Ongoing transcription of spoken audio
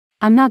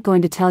I'm not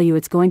going to tell you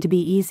it's going to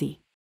be easy.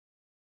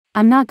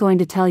 I'm not going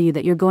to tell you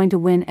that you're going to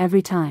win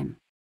every time.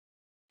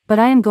 But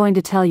I am going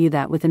to tell you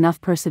that with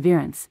enough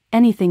perseverance,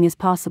 anything is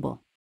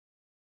possible.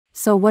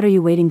 So what are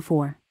you waiting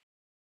for?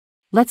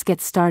 Let's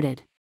get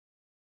started.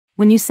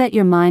 When you set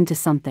your mind to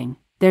something,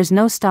 there's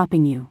no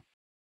stopping you.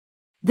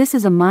 This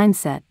is a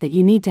mindset that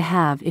you need to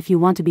have if you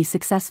want to be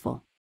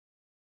successful.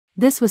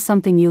 This was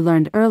something you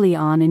learned early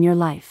on in your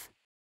life.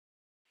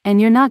 And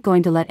you're not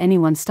going to let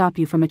anyone stop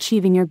you from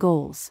achieving your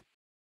goals.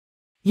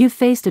 You've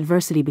faced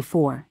adversity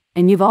before,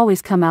 and you've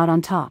always come out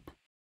on top.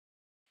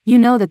 You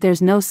know that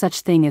there's no such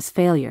thing as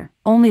failure,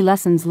 only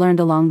lessons learned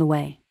along the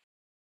way.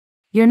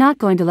 You're not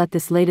going to let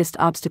this latest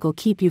obstacle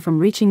keep you from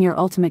reaching your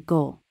ultimate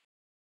goal.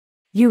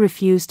 You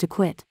refuse to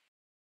quit.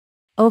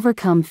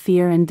 Overcome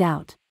fear and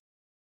doubt.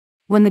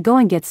 When the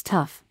going gets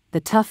tough, the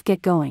tough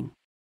get going.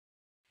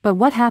 But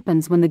what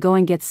happens when the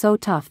going gets so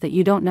tough that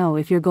you don't know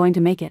if you're going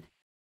to make it?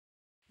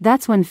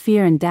 That's when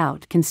fear and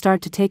doubt can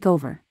start to take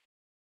over.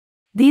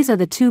 These are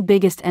the two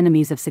biggest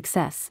enemies of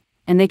success,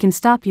 and they can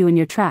stop you in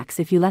your tracks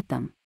if you let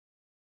them.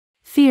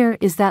 Fear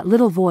is that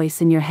little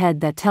voice in your head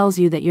that tells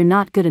you that you're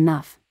not good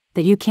enough,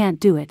 that you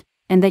can't do it,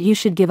 and that you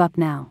should give up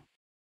now.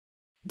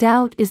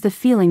 Doubt is the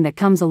feeling that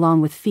comes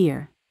along with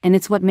fear, and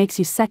it's what makes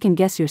you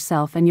second-guess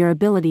yourself and your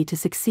ability to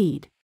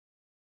succeed.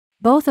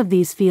 Both of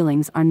these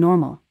feelings are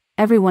normal,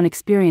 everyone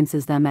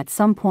experiences them at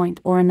some point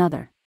or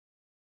another.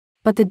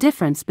 But the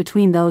difference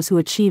between those who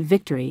achieve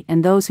victory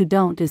and those who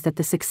don't is that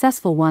the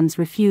successful ones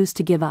refuse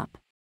to give up.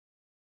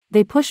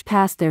 They push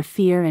past their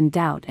fear and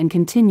doubt and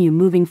continue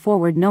moving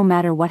forward no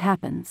matter what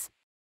happens.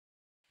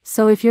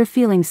 So if you're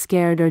feeling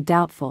scared or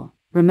doubtful,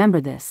 remember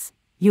this: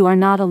 you are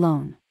not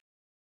alone.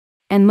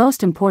 And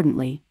most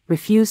importantly,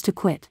 refuse to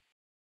quit.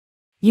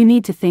 You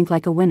need to think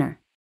like a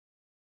winner.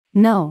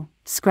 No,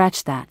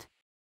 scratch that.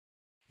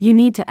 You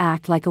need to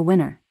act like a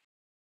winner.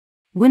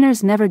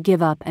 Winners never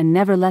give up and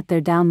never let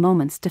their down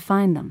moments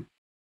define them.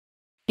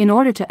 In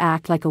order to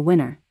act like a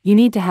winner, you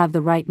need to have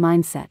the right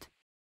mindset.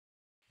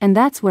 And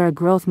that's where a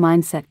growth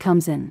mindset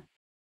comes in.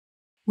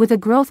 With a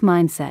growth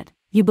mindset,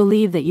 you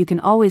believe that you can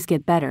always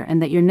get better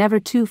and that you're never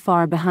too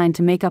far behind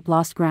to make up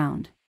lost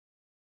ground.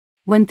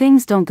 When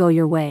things don't go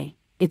your way,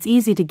 it's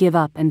easy to give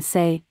up and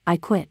say, "I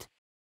quit."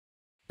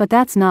 But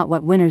that's not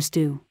what winners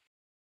do.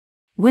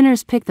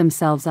 Winners pick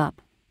themselves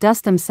up,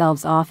 dust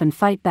themselves off and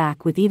fight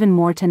back with even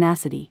more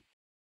tenacity.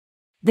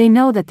 They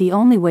know that the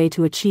only way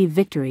to achieve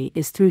victory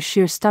is through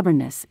sheer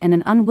stubbornness and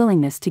an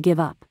unwillingness to give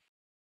up.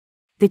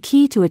 The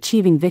key to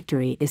achieving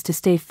victory is to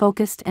stay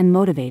focused and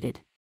motivated.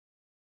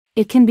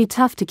 It can be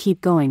tough to keep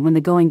going when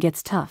the going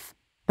gets tough,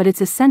 but it's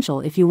essential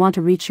if you want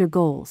to reach your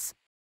goals.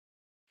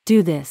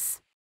 Do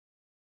this.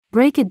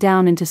 Break it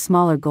down into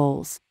smaller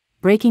goals.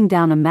 Breaking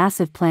down a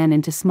massive plan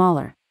into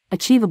smaller,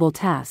 achievable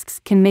tasks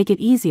can make it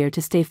easier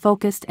to stay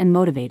focused and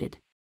motivated.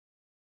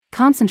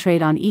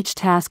 Concentrate on each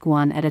task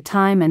one at a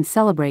time and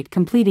celebrate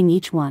completing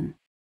each one.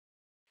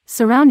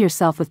 Surround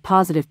yourself with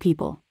positive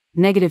people.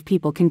 Negative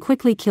people can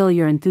quickly kill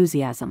your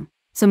enthusiasm,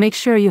 so make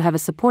sure you have a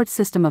support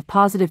system of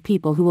positive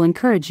people who will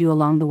encourage you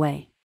along the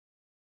way.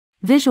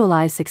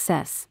 Visualize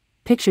success.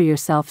 Picture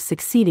yourself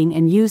succeeding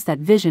and use that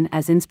vision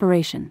as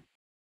inspiration.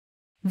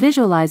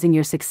 Visualizing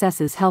your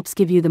successes helps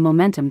give you the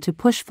momentum to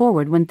push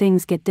forward when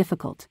things get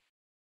difficult.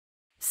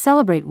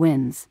 Celebrate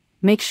wins.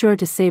 Make sure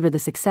to savor the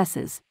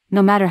successes,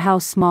 no matter how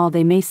small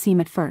they may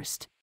seem at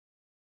first.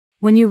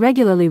 When you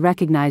regularly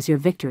recognize your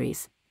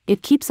victories,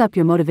 it keeps up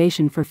your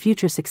motivation for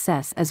future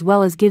success as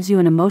well as gives you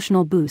an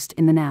emotional boost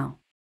in the now.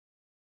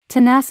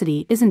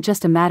 Tenacity isn't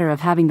just a matter of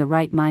having the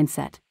right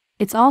mindset,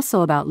 it's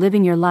also about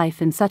living your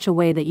life in such a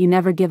way that you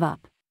never give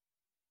up.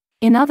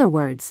 In other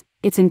words,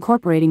 it's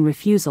incorporating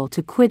refusal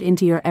to quit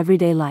into your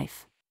everyday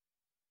life.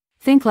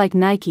 Think like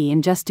Nike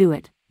and just do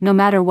it, no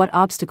matter what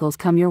obstacles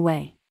come your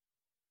way.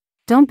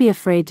 Don't be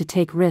afraid to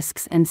take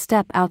risks and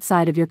step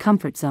outside of your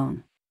comfort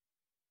zone.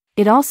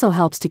 It also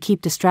helps to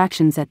keep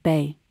distractions at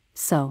bay,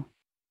 so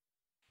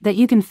that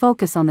you can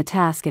focus on the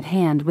task at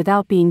hand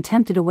without being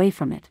tempted away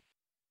from it.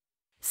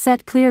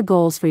 Set clear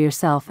goals for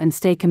yourself and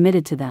stay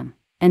committed to them,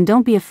 and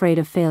don't be afraid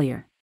of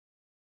failure.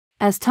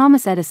 As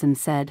Thomas Edison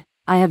said,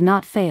 "I have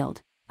not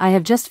failed, I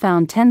have just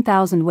found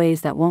 10,000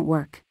 ways that won't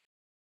work."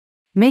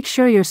 Make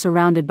sure you're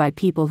surrounded by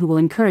people who will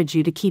encourage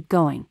you to keep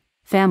going: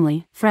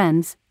 family,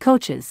 friends,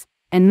 coaches,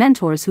 and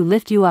mentors who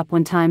lift you up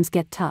when times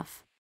get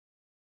tough.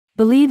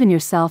 Believe in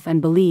yourself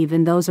and believe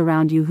in those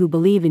around you who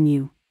believe in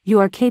you. You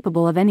are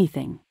capable of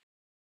anything.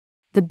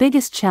 The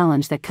biggest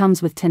challenge that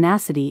comes with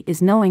tenacity is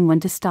knowing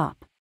when to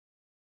stop.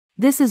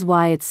 This is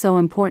why it's so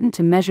important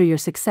to measure your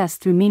success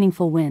through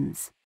meaningful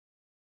wins.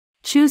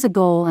 Choose a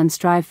goal and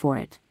strive for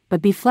it,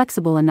 but be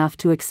flexible enough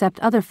to accept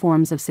other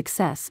forms of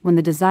success when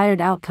the desired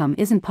outcome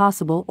isn't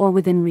possible or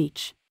within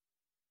reach.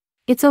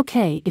 It's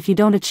okay if you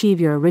don't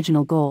achieve your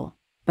original goal,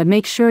 but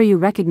make sure you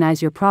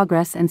recognize your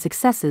progress and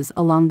successes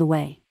along the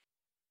way.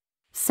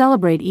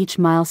 Celebrate each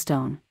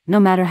milestone, no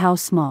matter how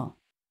small.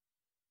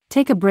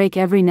 Take a break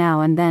every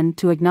now and then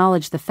to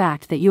acknowledge the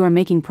fact that you are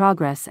making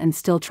progress and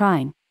still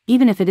trying,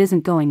 even if it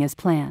isn't going as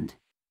planned.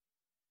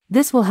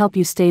 This will help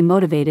you stay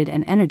motivated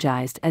and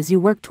energized as you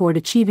work toward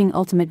achieving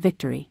ultimate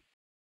victory.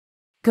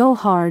 Go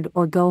hard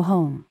or go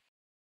home.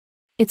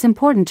 It's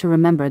important to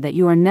remember that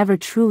you are never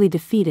truly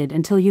defeated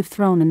until you've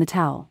thrown in the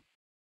towel.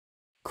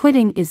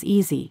 Quitting is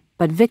easy,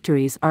 but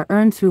victories are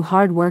earned through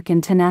hard work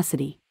and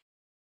tenacity.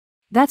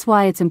 That's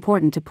why it's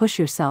important to push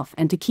yourself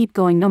and to keep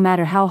going no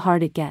matter how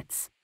hard it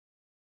gets.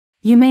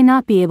 You may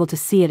not be able to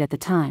see it at the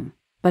time,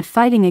 but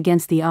fighting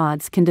against the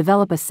odds can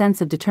develop a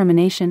sense of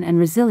determination and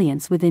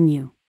resilience within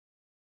you.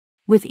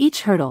 With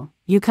each hurdle,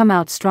 you come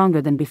out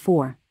stronger than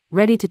before,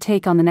 ready to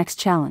take on the next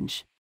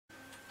challenge.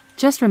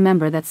 Just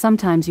remember that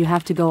sometimes you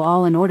have to go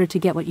all in order to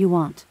get what you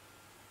want.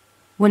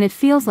 When it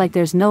feels like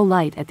there's no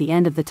light at the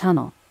end of the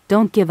tunnel,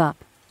 don't give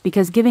up,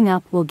 because giving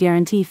up will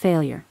guarantee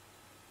failure.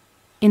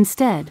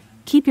 Instead,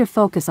 keep your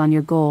focus on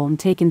your goal and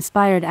take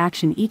inspired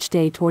action each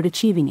day toward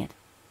achieving it.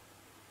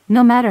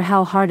 No matter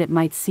how hard it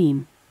might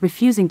seem,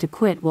 refusing to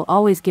quit will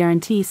always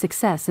guarantee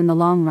success in the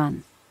long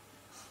run.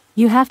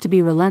 You have to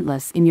be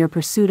relentless in your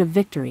pursuit of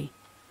victory.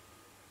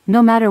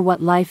 No matter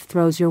what life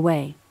throws your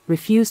way,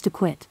 refuse to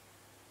quit.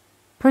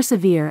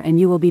 Persevere and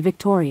you will be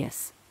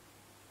victorious.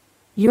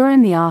 You're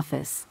in the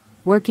office,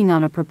 working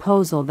on a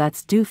proposal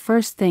that's due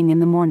first thing in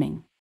the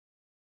morning.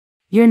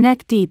 You're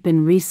neck deep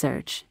in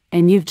research,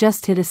 and you've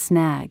just hit a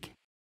snag.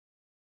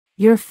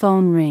 Your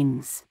phone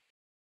rings.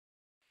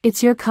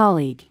 It's your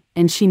colleague,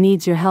 and she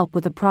needs your help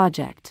with a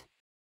project.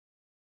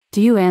 Do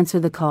you answer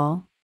the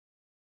call?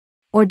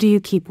 Or do you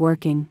keep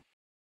working?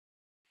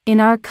 In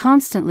our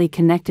constantly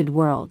connected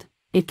world,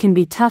 it can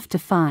be tough to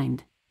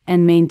find,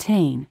 and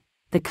maintain,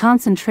 the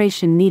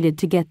concentration needed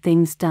to get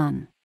things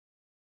done.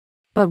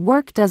 But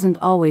work doesn't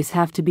always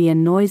have to be a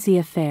noisy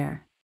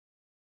affair.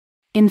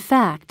 In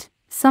fact,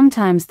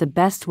 sometimes the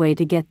best way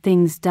to get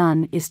things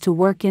done is to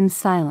work in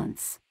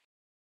silence.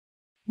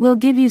 We'll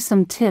give you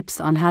some tips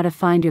on how to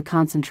find your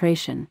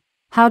concentration,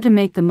 how to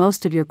make the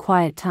most of your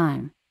quiet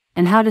time,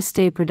 and how to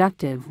stay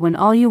productive when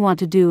all you want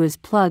to do is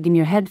plug in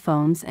your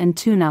headphones and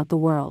tune out the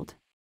world.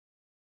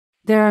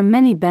 There are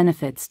many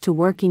benefits to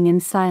working in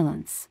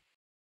silence.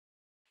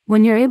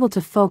 When you're able to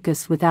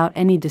focus without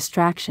any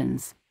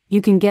distractions,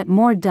 you can get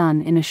more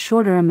done in a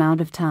shorter amount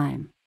of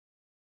time.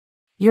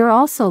 You're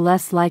also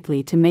less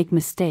likely to make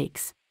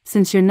mistakes,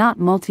 since you're not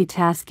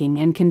multitasking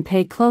and can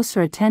pay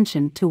closer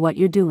attention to what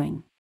you're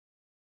doing.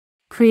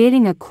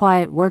 Creating a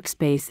quiet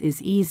workspace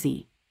is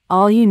easy.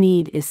 All you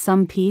need is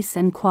some peace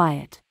and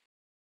quiet.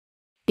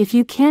 If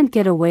you can't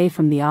get away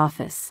from the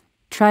office,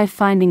 try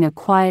finding a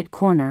quiet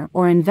corner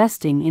or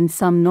investing in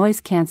some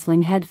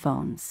noise-canceling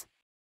headphones.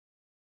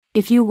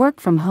 If you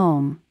work from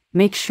home,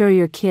 make sure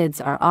your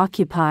kids are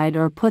occupied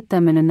or put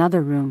them in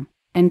another room,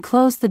 and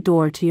close the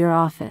door to your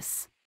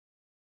office.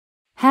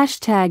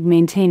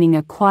 Maintaining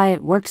a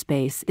quiet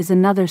workspace is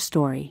another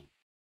story.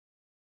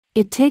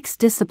 It takes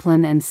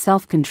discipline and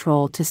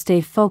self-control to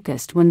stay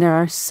focused when there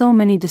are so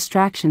many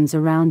distractions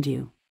around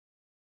you.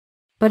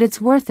 But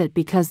it's worth it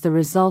because the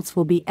results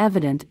will be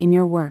evident in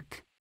your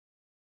work.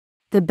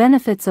 The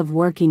benefits of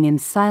working in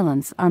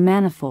silence are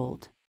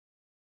manifold.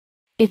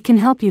 It can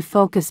help you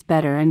focus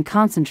better and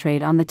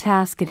concentrate on the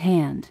task at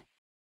hand.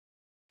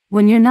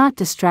 When you're not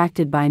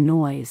distracted by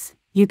noise,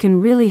 you can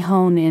really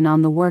hone in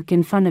on the work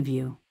in front of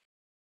you.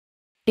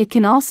 It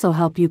can also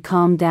help you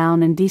calm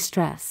down and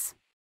de-stress.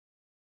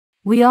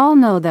 We all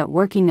know that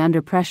working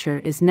under pressure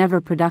is never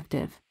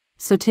productive,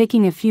 so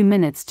taking a few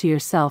minutes to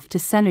yourself to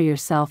center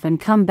yourself and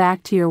come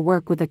back to your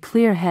work with a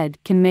clear head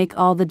can make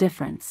all the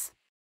difference.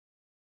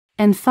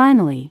 And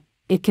finally,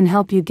 it can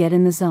help you get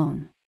in the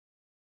zone.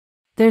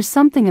 There's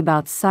something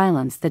about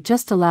silence that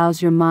just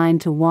allows your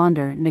mind to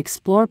wander and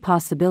explore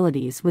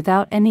possibilities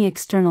without any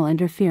external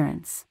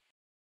interference.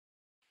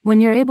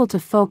 When you're able to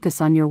focus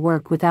on your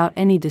work without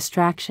any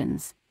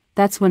distractions,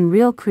 that's when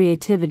real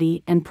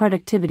creativity and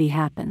productivity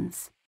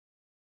happens.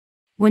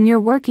 When you're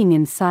working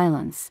in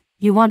silence,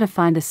 you want to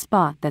find a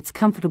spot that's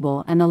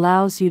comfortable and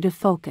allows you to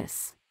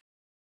focus.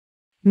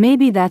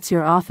 Maybe that's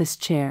your office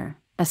chair,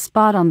 a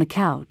spot on the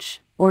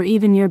couch, or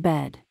even your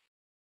bed.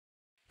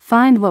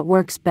 Find what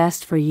works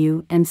best for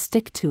you and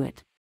stick to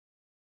it.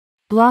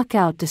 Block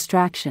out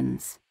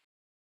distractions.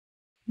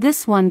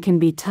 This one can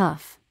be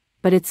tough,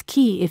 but it's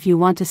key if you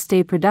want to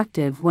stay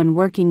productive when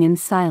working in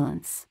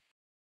silence.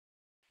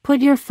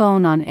 Put your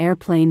phone on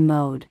airplane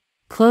mode,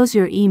 close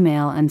your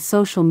email and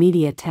social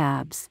media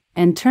tabs,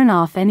 and turn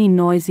off any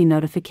noisy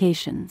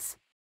notifications.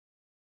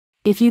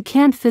 If you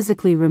can't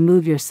physically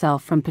remove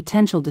yourself from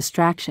potential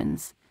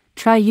distractions,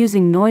 try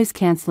using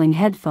noise-canceling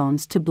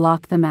headphones to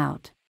block them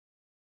out.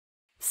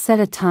 Set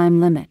a time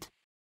limit.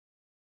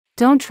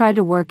 Don't try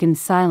to work in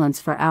silence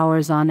for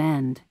hours on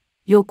end.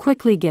 You'll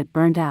quickly get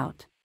burnt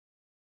out.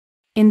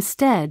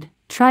 Instead,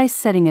 try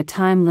setting a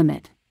time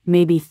limit,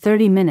 maybe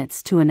 30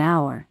 minutes to an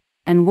hour,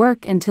 and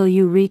work until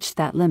you reach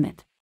that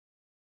limit.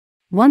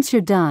 Once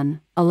you're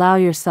done, allow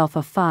yourself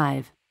a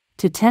 5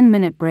 to 10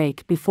 minute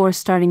break before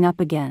starting up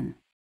again.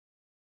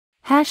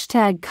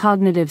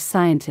 Cognitive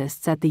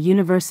scientists at the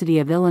University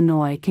of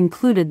Illinois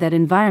concluded that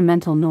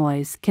environmental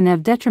noise can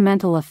have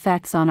detrimental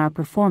effects on our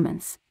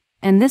performance,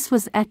 and this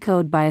was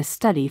echoed by a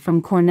study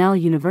from Cornell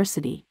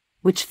University,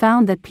 which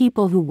found that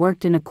people who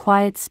worked in a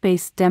quiet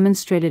space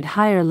demonstrated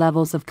higher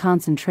levels of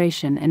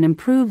concentration and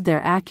improved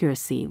their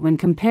accuracy when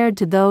compared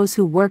to those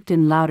who worked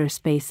in louder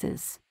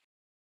spaces.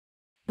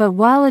 But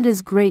while it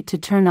is great to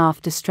turn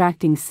off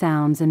distracting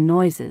sounds and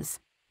noises,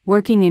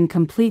 working in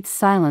complete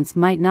silence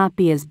might not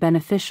be as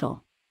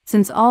beneficial,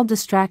 since all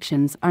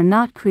distractions are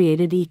not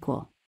created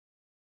equal.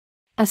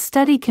 A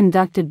study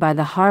conducted by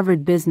the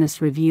Harvard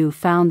Business Review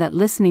found that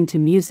listening to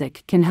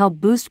music can help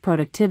boost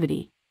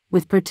productivity,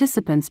 with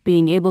participants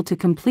being able to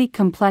complete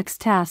complex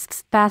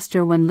tasks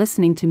faster when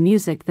listening to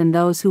music than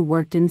those who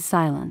worked in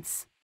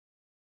silence.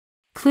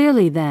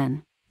 Clearly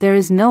then, there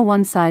is no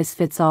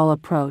one-size-fits-all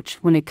approach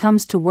when it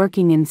comes to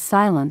working in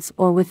silence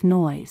or with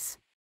noise.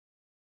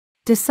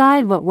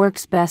 Decide what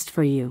works best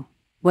for you,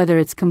 whether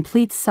it's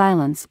complete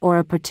silence or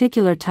a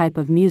particular type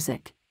of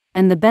music,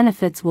 and the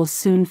benefits will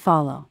soon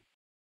follow.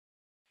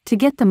 To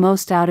get the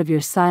most out of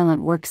your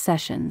silent work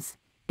sessions,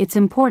 it's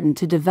important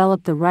to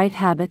develop the right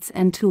habits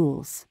and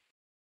tools.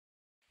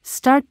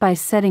 Start by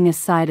setting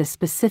aside a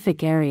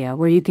specific area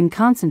where you can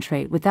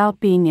concentrate without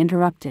being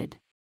interrupted.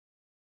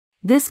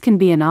 This can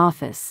be an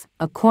office,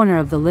 a corner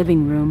of the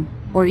living room,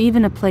 or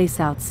even a place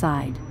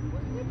outside.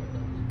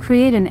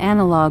 Create an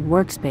analog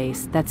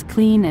workspace that's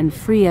clean and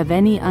free of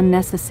any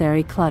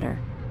unnecessary clutter.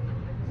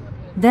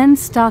 Then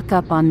stock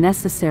up on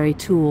necessary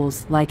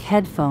tools like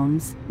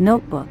headphones,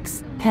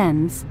 notebooks,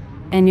 pens,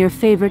 and your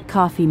favorite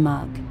coffee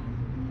mug.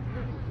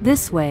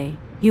 This way,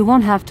 you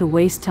won't have to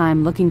waste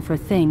time looking for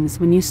things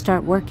when you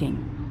start working.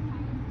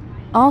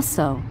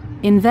 Also,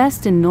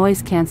 invest in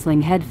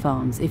noise-canceling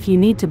headphones if you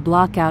need to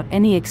block out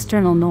any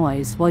external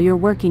noise while you're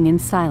working in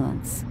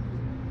silence.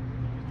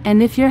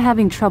 And if you're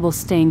having trouble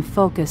staying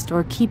focused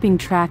or keeping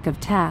track of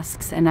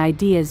tasks and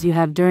ideas you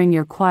have during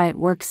your quiet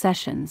work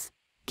sessions,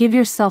 give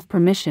yourself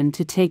permission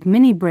to take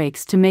mini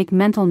breaks to make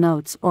mental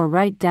notes or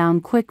write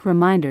down quick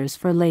reminders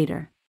for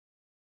later.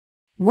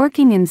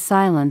 Working in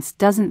silence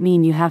doesn't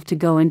mean you have to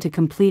go into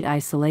complete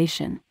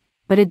isolation,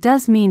 but it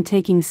does mean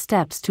taking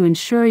steps to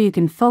ensure you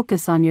can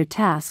focus on your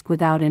task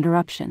without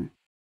interruption.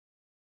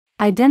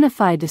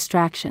 Identify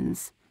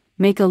distractions.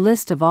 Make a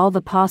list of all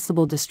the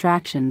possible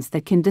distractions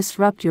that can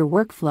disrupt your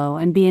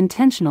workflow and be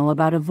intentional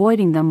about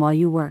avoiding them while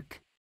you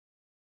work.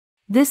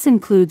 This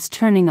includes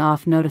turning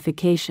off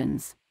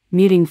notifications,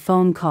 muting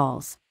phone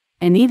calls,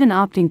 and even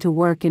opting to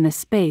work in a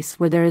space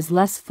where there is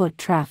less foot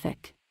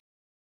traffic.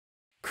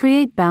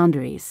 Create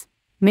boundaries.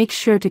 Make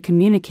sure to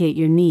communicate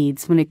your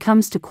needs when it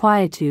comes to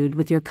quietude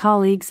with your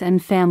colleagues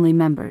and family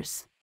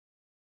members.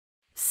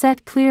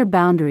 Set clear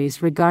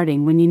boundaries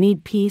regarding when you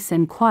need peace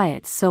and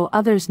quiet so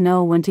others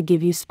know when to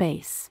give you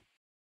space.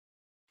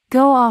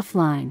 Go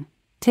offline.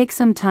 Take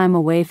some time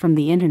away from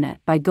the internet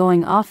by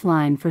going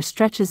offline for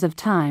stretches of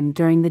time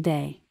during the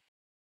day.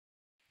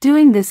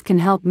 Doing this can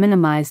help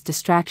minimize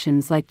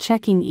distractions like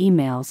checking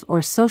emails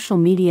or social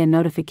media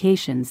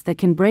notifications that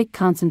can break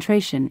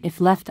concentration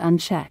if left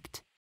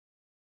unchecked.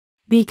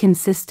 Be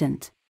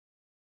consistent.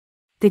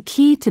 The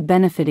key to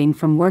benefiting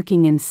from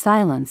working in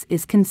silence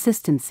is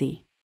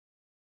consistency.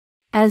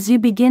 As you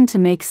begin to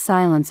make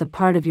silence a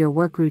part of your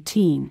work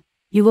routine,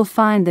 you will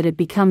find that it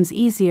becomes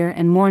easier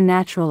and more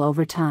natural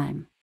over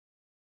time.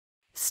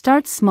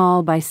 Start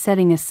small by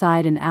setting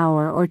aside an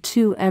hour or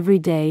two every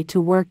day to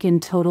work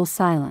in total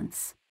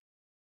silence.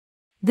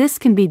 This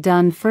can be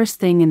done first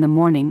thing in the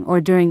morning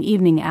or during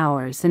evening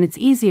hours, and it's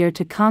easier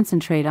to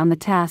concentrate on the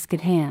task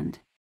at hand.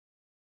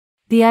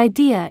 The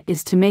idea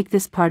is to make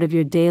this part of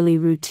your daily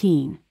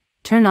routine.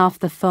 Turn off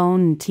the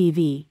phone and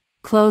TV,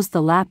 close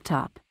the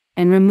laptop,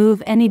 and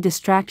remove any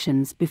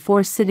distractions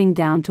before sitting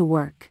down to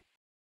work.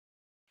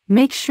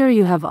 Make sure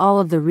you have all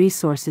of the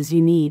resources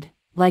you need,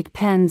 like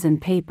pens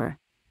and paper,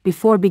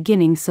 before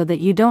beginning so that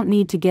you don't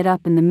need to get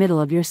up in the middle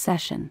of your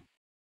session.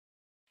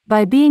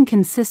 By being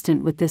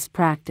consistent with this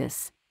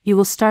practice, you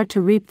will start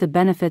to reap the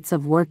benefits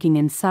of working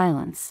in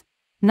silence,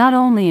 not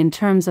only in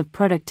terms of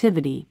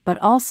productivity but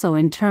also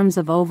in terms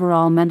of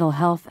overall mental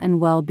health and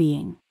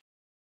well-being.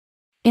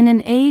 In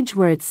an age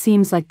where it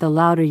seems like the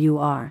louder you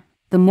are,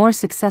 the more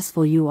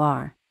successful you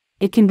are,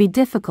 it can be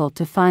difficult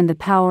to find the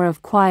power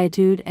of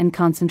quietude and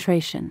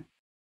concentration.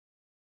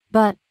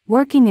 But,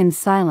 working in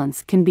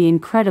silence can be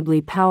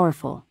incredibly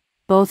powerful,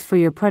 both for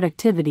your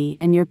productivity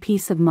and your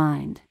peace of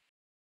mind.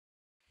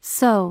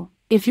 So,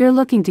 if you're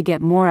looking to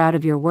get more out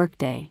of your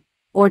workday,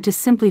 or to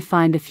simply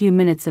find a few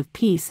minutes of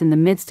peace in the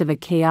midst of a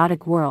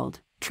chaotic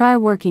world, try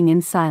working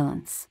in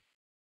silence.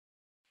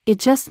 It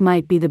just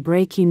might be the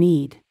break you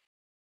need.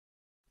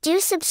 Do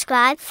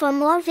subscribe for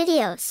more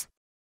videos.